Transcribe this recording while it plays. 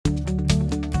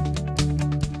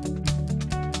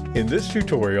In this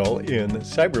tutorial in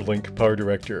Cyberlink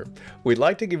PowerDirector, we'd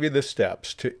like to give you the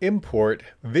steps to import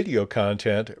video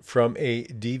content from a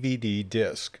DVD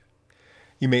disc.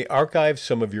 You may archive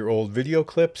some of your old video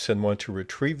clips and want to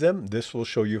retrieve them. This will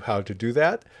show you how to do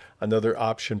that. Another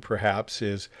option perhaps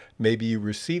is maybe you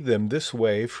receive them this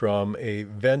way from a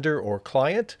vendor or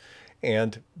client,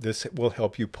 and this will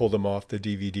help you pull them off the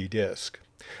DVD disc.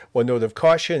 One note of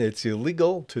caution, it's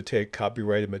illegal to take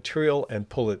copyrighted material and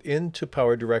pull it into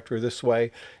PowerDirector this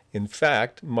way. In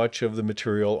fact, much of the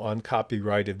material on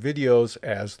copyrighted videos,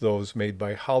 as those made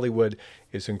by Hollywood,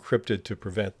 is encrypted to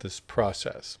prevent this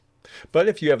process. But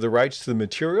if you have the rights to the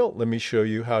material, let me show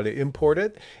you how to import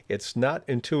it. It's not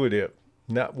intuitive,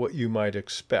 not what you might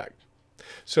expect.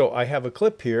 So I have a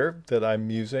clip here that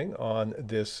I'm using on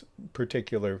this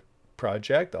particular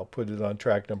project. I'll put it on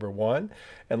track number 1,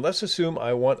 and let's assume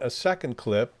I want a second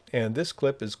clip, and this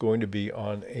clip is going to be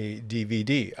on a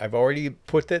DVD. I've already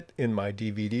put it in my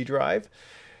DVD drive.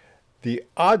 The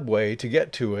odd way to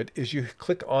get to it is you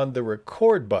click on the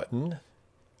record button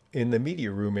in the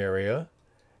media room area,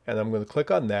 and I'm going to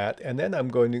click on that, and then I'm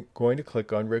going to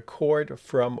click on record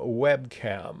from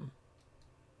webcam.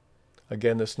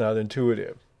 Again, that's not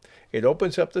intuitive. It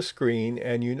opens up the screen,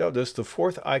 and you notice the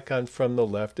fourth icon from the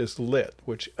left is lit,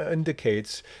 which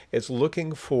indicates it's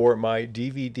looking for my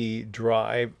DVD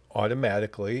drive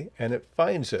automatically, and it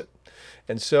finds it.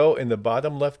 And so in the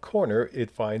bottom left corner,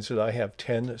 it finds that I have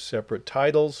 10 separate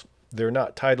titles. They're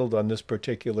not titled on this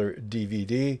particular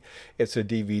DVD. It's a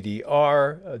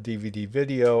DVD-R, a DVD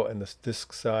video, and the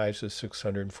disk size is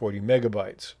 640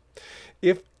 megabytes.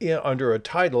 If under a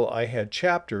title I had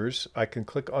chapters, I can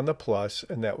click on the plus,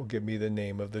 and that will give me the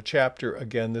name of the chapter.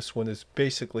 Again, this one is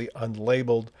basically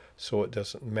unlabeled, so it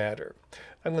doesn't matter.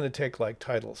 I'm going to take like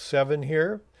title 7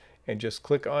 here and just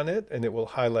click on it, and it will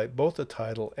highlight both the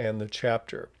title and the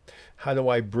chapter. How do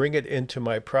I bring it into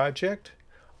my project?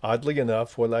 Oddly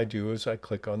enough, what I do is I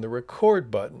click on the record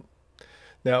button.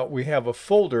 Now we have a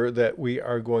folder that we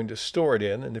are going to store it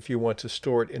in, and if you want to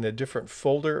store it in a different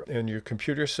folder in your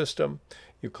computer system,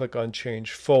 you click on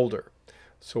Change Folder.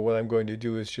 So what I'm going to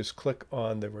do is just click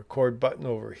on the record button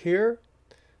over here,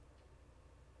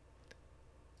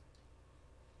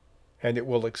 and it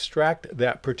will extract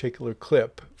that particular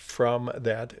clip from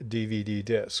that DVD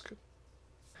disc.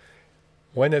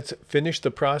 When it's finished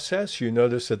the process, you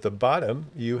notice at the bottom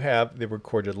you have the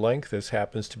recorded length. This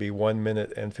happens to be 1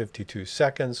 minute and 52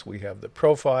 seconds. We have the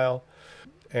profile,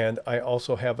 and I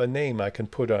also have a name I can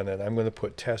put on it. I'm going to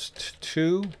put Test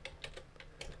 2,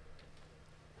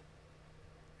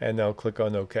 and now click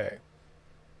on OK.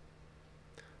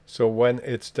 So when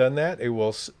it's done that, it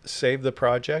will save the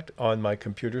project on my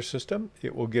computer system.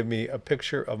 It will give me a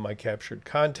picture of my captured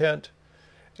content,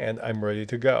 and I'm ready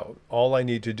to go. All I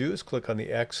need to do is click on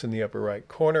the X in the upper right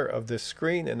corner of this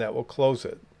screen, and that will close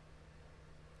it.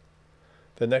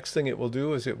 The next thing it will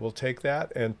do is it will take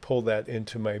that and pull that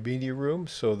into my media room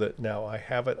so that now I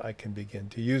have it, I can begin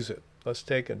to use it. Let's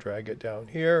take and drag it down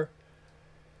here.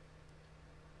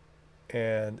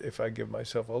 And if I give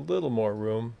myself a little more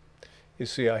room, you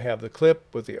see I have the clip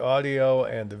with the audio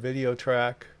and the video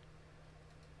track.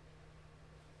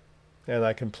 And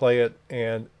I can play it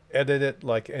and edit it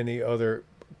like any other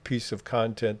piece of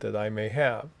content that I may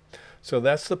have. So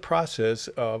that's the process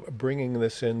of bringing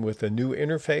this in with a new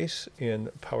interface in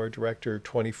PowerDirector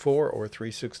 24 or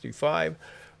 365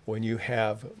 when you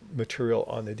have material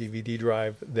on the DVD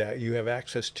drive that you have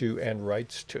access to and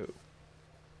rights to.